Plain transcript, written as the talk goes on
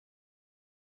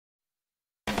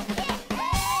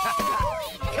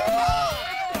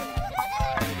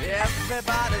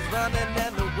Everybody's running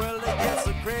and the world it gets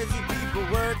so crazy. People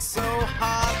work so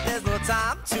hard, there's no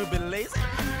time to be lazy.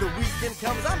 The weekend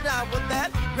comes, I'm down with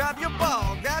that. Grab your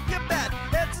ball, grab your bat,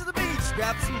 head to the beach,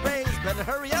 grab some rays. Better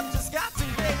hurry up, just got 2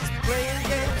 days. Playing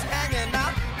games, hanging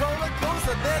out, roller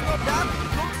coaster, there's no doubt.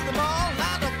 Go to the mall,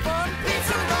 lot of fun,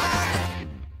 pizza run.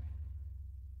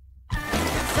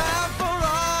 It's time for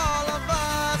all of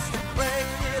us to break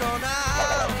it on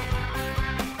out.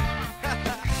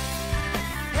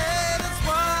 Hey, that's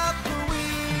what the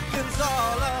weekend's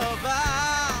all about.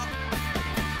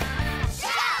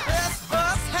 Best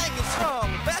bus hanging strong,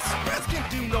 best friends can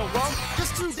do no wrong.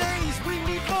 Just 2 days, we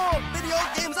need more. Video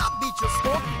games, I'll beat your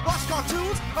score. Watch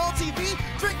cartoons on TV,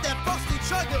 drink that frosty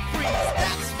sugar free.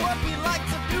 That's what we like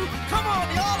to do. Come on,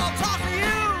 y'all, I'll talk to you.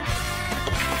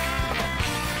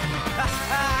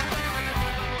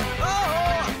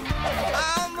 Oh,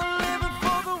 I'm living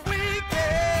for the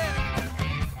weekend.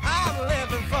 I'm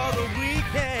living for the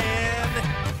weekend.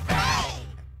 Hey!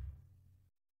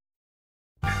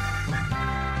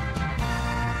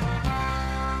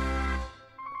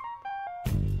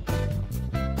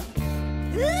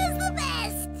 Who's the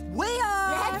best? We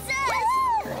are! That's us!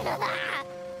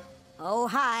 Oh,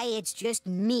 hi, it's just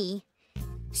me.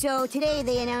 So today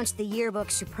they announced the yearbook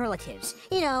superlatives.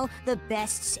 You know, the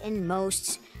bests and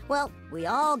mosts. Well, we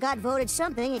all got voted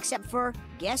something except for,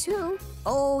 guess who?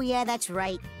 Oh, yeah, that's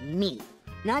right, me.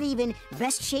 Not even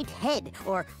best shaped head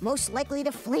or most likely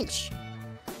to flinch.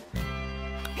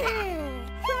 I'm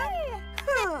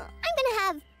gonna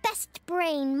have best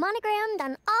brain monogrammed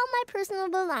on all my personal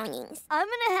belongings. I'm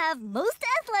gonna have most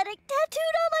athletic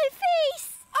tattooed on my face.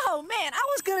 Oh, man, I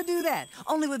was gonna do that,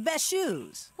 only with best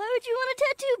shoes. Why would you want to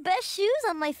tattoo best shoes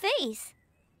on my face?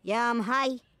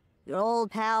 Hi. Your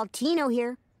old pal Tino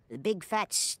here. The big,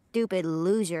 fat, stupid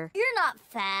loser. You're not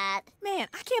fat. Man,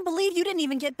 I can't believe you didn't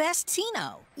even get best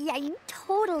Tino. Yeah, you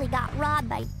totally got robbed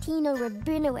by Tino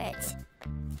Rabinowitz.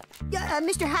 Yeah,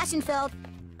 Mr. Hassenfeld,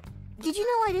 did you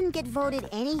know I didn't get voted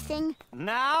anything?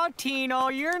 Now, Tino,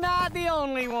 you're not the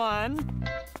only one.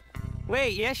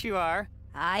 Wait, yes, you are.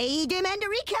 I demand a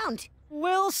recount.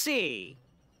 We'll see.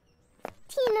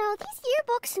 Tino, these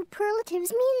yearbook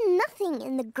superlatives mean nothing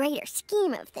in the greater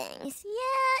scheme of things.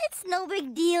 Yeah, it's no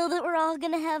big deal that we're all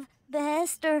gonna have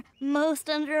best or most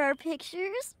under our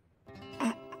pictures.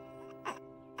 I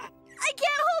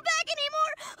can't hold back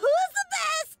anymore. Who's the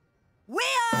best? We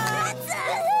are!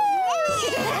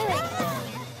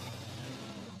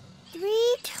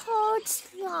 Three-toed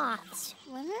sloths.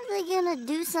 When are they gonna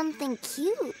do something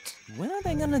cute? When are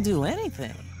they gonna do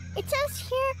anything? It says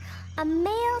here, a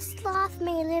male sloth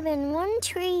may live in one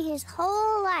tree his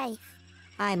whole life.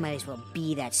 I might as well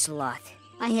be that sloth.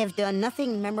 I have done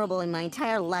nothing memorable in my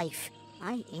entire life.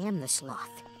 I am the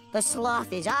sloth. The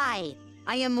sloth is I.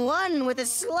 I am one with the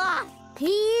sloth.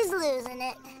 He's losing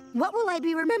it. What will I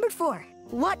be remembered for?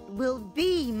 What will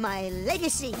be my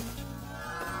legacy?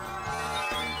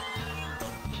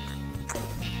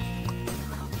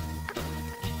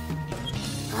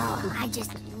 Oh, I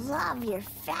just love your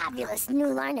fabulous new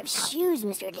line of shoes,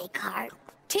 Mr. Descartes.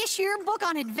 Tish, your book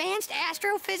on advanced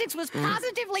astrophysics was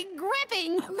positively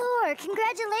gripping. Lord,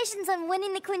 congratulations on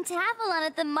winning the quintathlon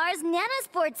at the Mars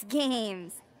Nanosports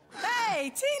Games.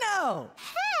 Hey, Tino!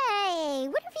 Hey,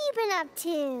 what have you been up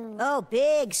to? Oh,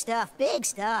 big stuff, big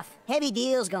stuff. Heavy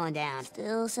deals going down.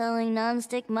 Still selling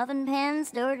non-stick muffin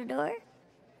pans door to door?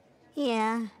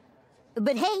 Yeah.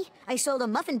 But hey, I sold a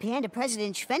muffin pan to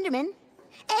President Schwenderman.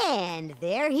 And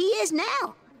there he is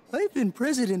now. I've been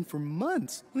president for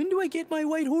months. When do I get my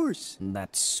white horse?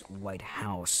 That's White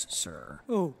House, sir.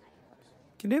 Oh.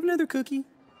 Can I have another cookie?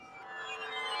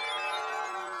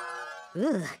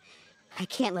 Ugh. I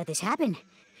can't let this happen.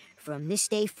 From this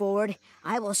day forward,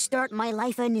 I will start my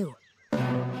life anew.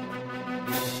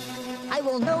 I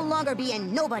will no longer be a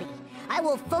nobody. I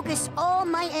will focus all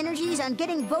my energies on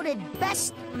getting voted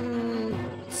best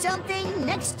something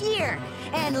next year.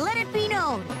 And let it be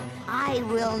known, I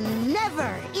will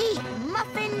never eat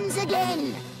muffins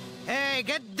again. Hey,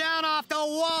 get down off the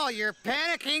wall. You're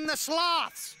panicking the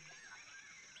sloths.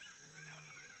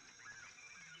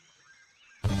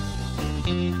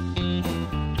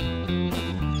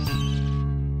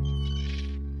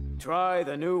 Try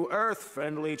the new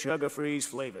Earth-friendly Chugga-Freeze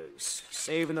flavors.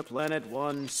 Saving the planet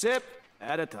one sip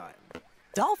at a time.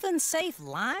 Dolphin-safe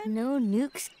lime? No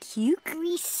nukes cuke?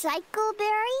 Recycle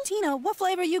berry? Tino, what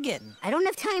flavor are you getting? I don't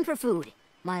have time for food.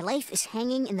 My life is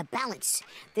hanging in the balance.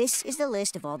 This is the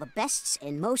list of all the bests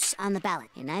and mosts on the ballot,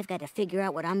 and I've got to figure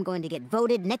out what I'm going to get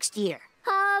voted next year.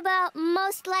 How about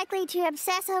most likely to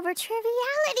obsess over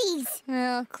trivialities?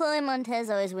 Well, Chloe Montez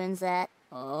always wins that.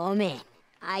 Oh, man.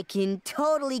 I can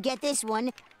totally get this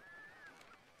one.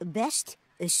 Best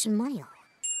smile.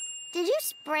 Did you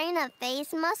sprain a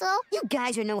face muscle? You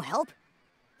guys are no help.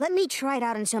 Let me try it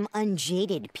out on some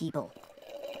unjaded people.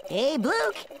 Hey,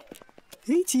 Bluke.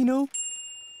 Hey, Tino.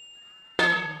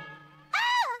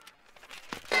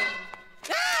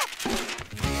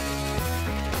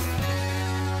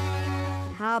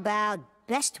 How about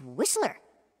best whistler?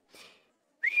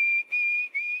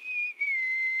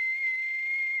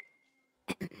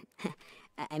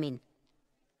 I mean...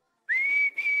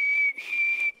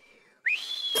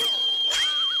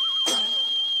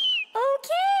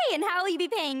 Okay, and how will you be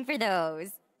paying for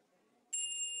those?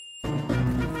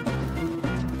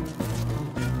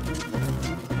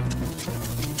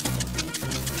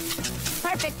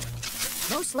 Perfect.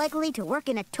 Most likely to work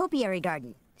in a topiary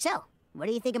garden. So, what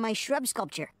do you think of my shrub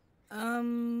sculpture?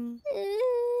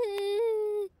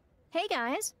 Hey,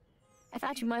 guys. I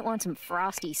thought you might want some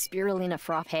frosty spirulina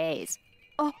frappes.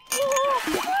 Oh,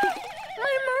 my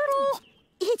myrtle!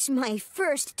 It's my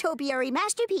first topiary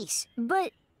masterpiece.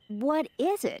 But what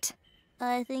is it?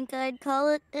 I think I'd call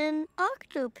it an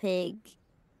octopig.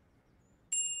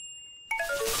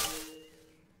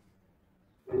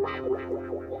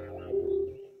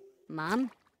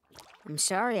 Mom? I'm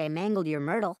sorry I mangled your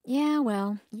myrtle. Yeah,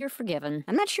 well, you're forgiven.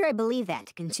 I'm not sure I believe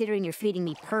that, considering you're feeding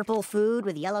me purple food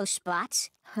with yellow spots.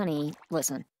 Honey,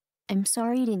 listen. I'm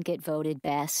sorry you didn't get voted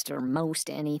best or most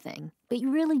anything, but you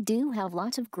really do have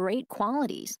lots of great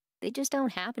qualities. They just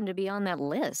don't happen to be on that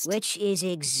list. Which is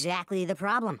exactly the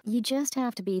problem. You just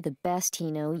have to be the best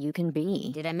Tino you can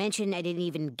be. Did I mention I didn't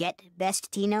even get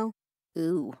best Tino?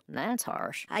 Ooh, that's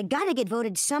harsh. I gotta get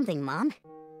voted something, Mom.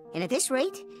 And at this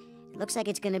rate, it looks like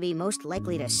it's gonna be most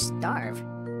likely to starve.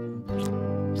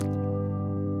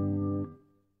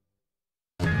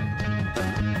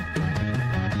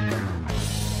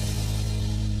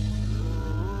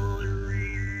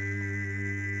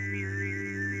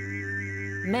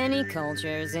 Many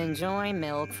cultures enjoy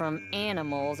milk from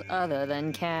animals other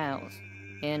than cows.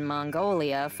 In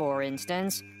Mongolia, for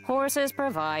instance, horses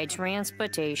provide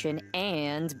transportation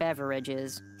and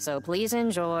beverages. So please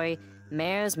enjoy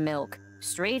mare's milk,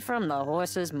 straight from the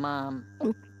horse's mom.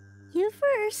 You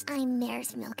first. I'm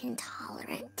mare's milk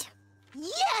intolerant.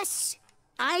 Yes!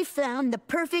 I found the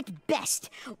perfect best.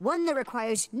 One that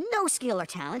requires no skill or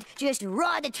talent, just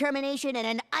raw determination and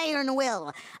an iron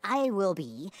will. I will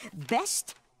be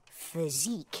best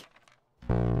physique.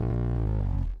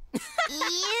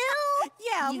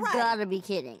 Yeah, You right. gotta be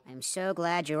kidding. I'm so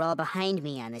glad you're all behind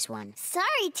me on this one.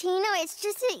 Sorry, Tino. It's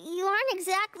just that you aren't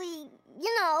exactly,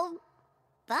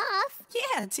 buff.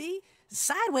 Yeah, T.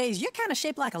 Sideways, you're kind of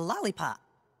shaped like a lollipop.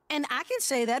 And I can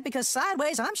say that because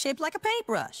sideways, I'm shaped like a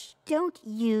paintbrush. Don't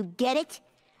you get it?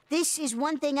 This is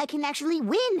one thing I can actually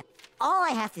win. All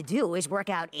I have to do is work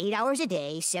out 8 hours a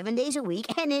day, 7 days a week,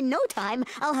 and in no time,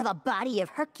 I'll have a body of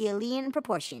Herculean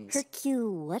proportions.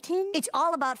 Herculean? It's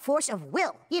all about force of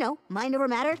will. You know, mind over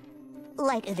matter.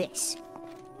 Like this.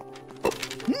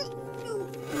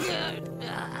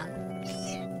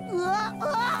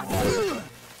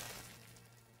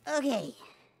 Okay.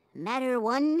 Matter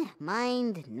one,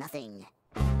 mind nothing.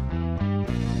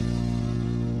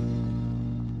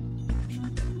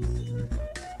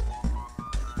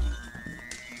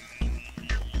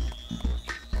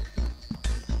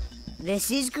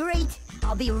 This is great.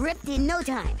 I'll be ripped in no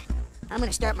time. I'm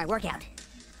gonna start my workout.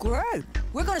 Great.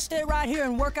 We're gonna stay right here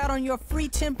and work out on your free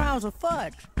 10 pounds of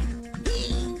fudge.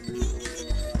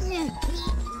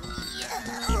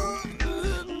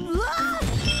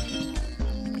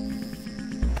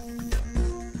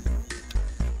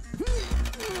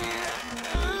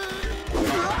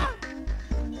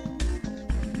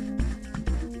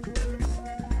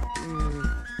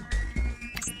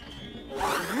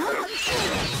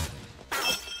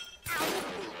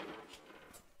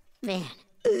 Man,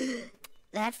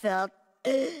 that felt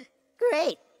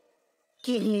great.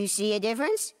 Can you see a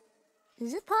difference?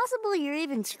 Is it possible you're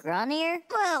even scrawnier?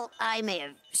 Well, I may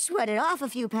have sweated off a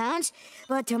few pounds,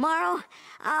 but tomorrow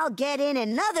I'll get in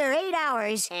another 8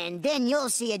 hours, and then you'll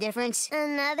see a difference.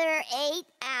 Another 8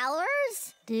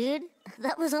 hours? Dude,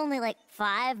 that was only like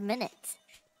 5 minutes.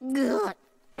 Good.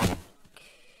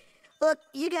 Look,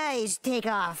 you guys take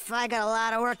off. I got a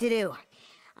lot of work to do.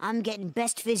 I'm getting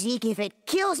best physique if it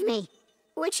kills me,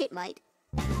 which it might.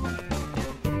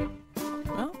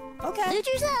 Oh, okay. Suit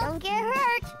yourself. Don't get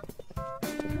hurt.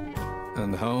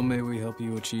 And how may we help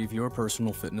you achieve your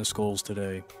personal fitness goals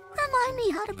today? Remind me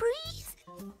how to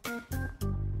breathe.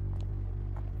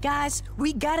 Guys,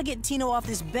 we gotta get Tino off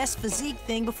this best physique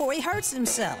thing before he hurts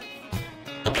himself.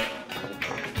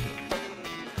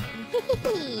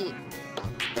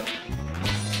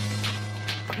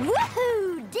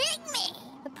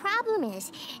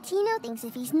 Tino thinks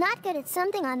if he's not good at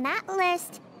something on that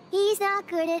list, he's not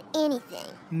good at anything.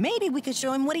 Maybe we could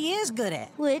show him what he is good at.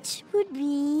 Which would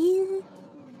be...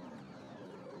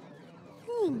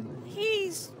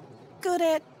 He's good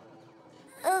at...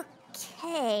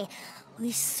 Okay.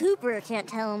 We super can't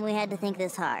tell him we had to think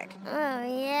this hard. Oh,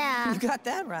 yeah. You got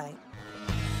that right.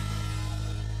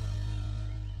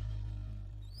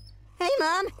 Hey,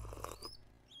 Mom.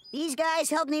 These guys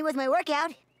helped me with my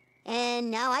workout, and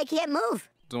now I can't move.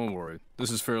 Don't worry.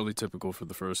 This is fairly typical for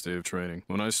the first day of training.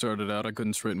 When I started out, I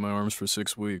couldn't straighten my arms for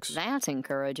 6 weeks. That's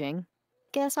encouraging.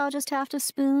 Guess I'll just have to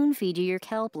spoon feed you your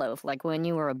kelp loaf like when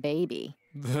you were a baby.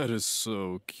 That is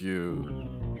so cute.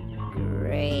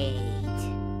 Great.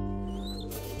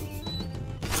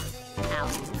 Ow.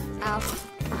 Ow.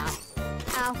 Ow.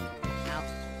 Ow. Ow.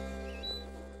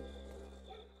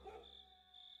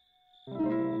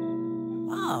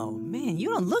 Oh, man, you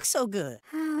don't look so good.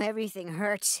 Oh, everything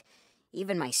hurts.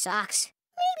 Even my socks.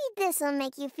 Maybe this'll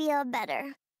make you feel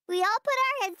better. We all put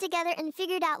our heads together and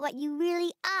figured out what you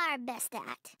really are best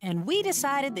at. And we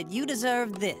decided that you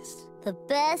deserve this. The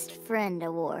Best Friend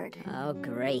Award. Oh,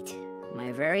 great.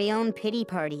 My very own pity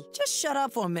party. Just shut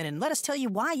up for a minute and let us tell you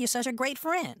why you're such a great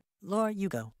friend. Laura, you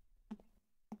go.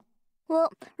 Well,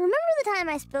 remember the time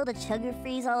I spilled a Chugger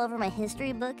Freeze all over my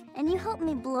history book, and you helped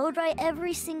me blow dry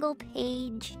every single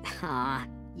page? Aw,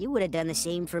 you would have done the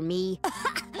same for me.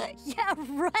 Yeah,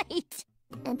 right.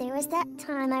 And there was that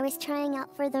time I was trying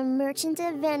out for the Merchant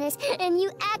of Venice, and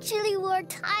you actually wore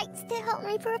tights to help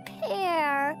me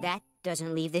prepare. That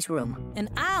doesn't leave this room. And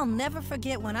I'll never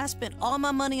forget when I spent all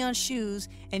my money on shoes,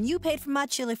 and you paid for my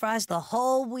chili fries the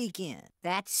whole weekend.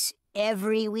 That's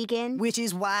every weekend? Which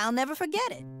is why I'll never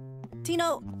forget it.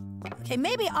 Tino, okay,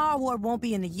 maybe our award won't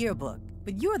be in the yearbook,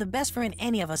 but you're the best friend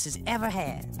any of us has ever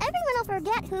had. Everyone will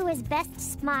forget who was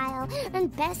best smile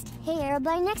and best hair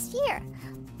by next year.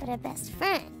 But a best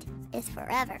friend is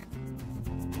forever.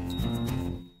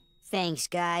 Thanks,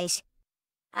 guys.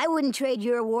 I wouldn't trade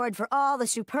your award for all the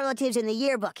superlatives in the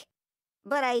yearbook.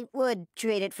 But I would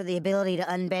trade it for the ability to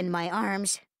unbend my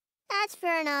arms. That's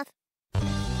fair enough.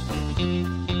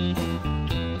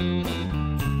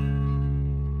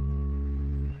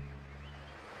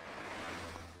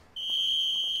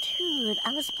 Dude,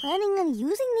 I was planning on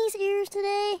using these ears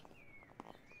today.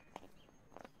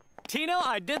 Tino,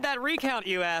 I did that recount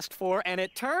you asked for, and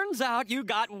it turns out you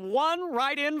got one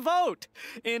write-in vote.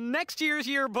 In next year's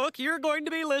yearbook, you're going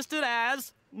to be listed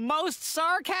as most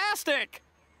sarcastic.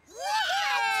 Yay!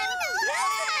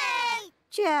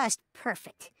 Just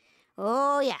perfect.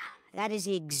 Oh, yeah, that is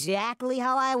exactly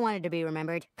how I wanted to be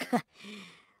remembered.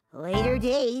 Later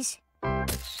days.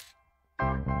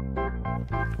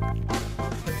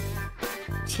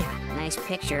 Yeah, nice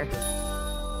picture.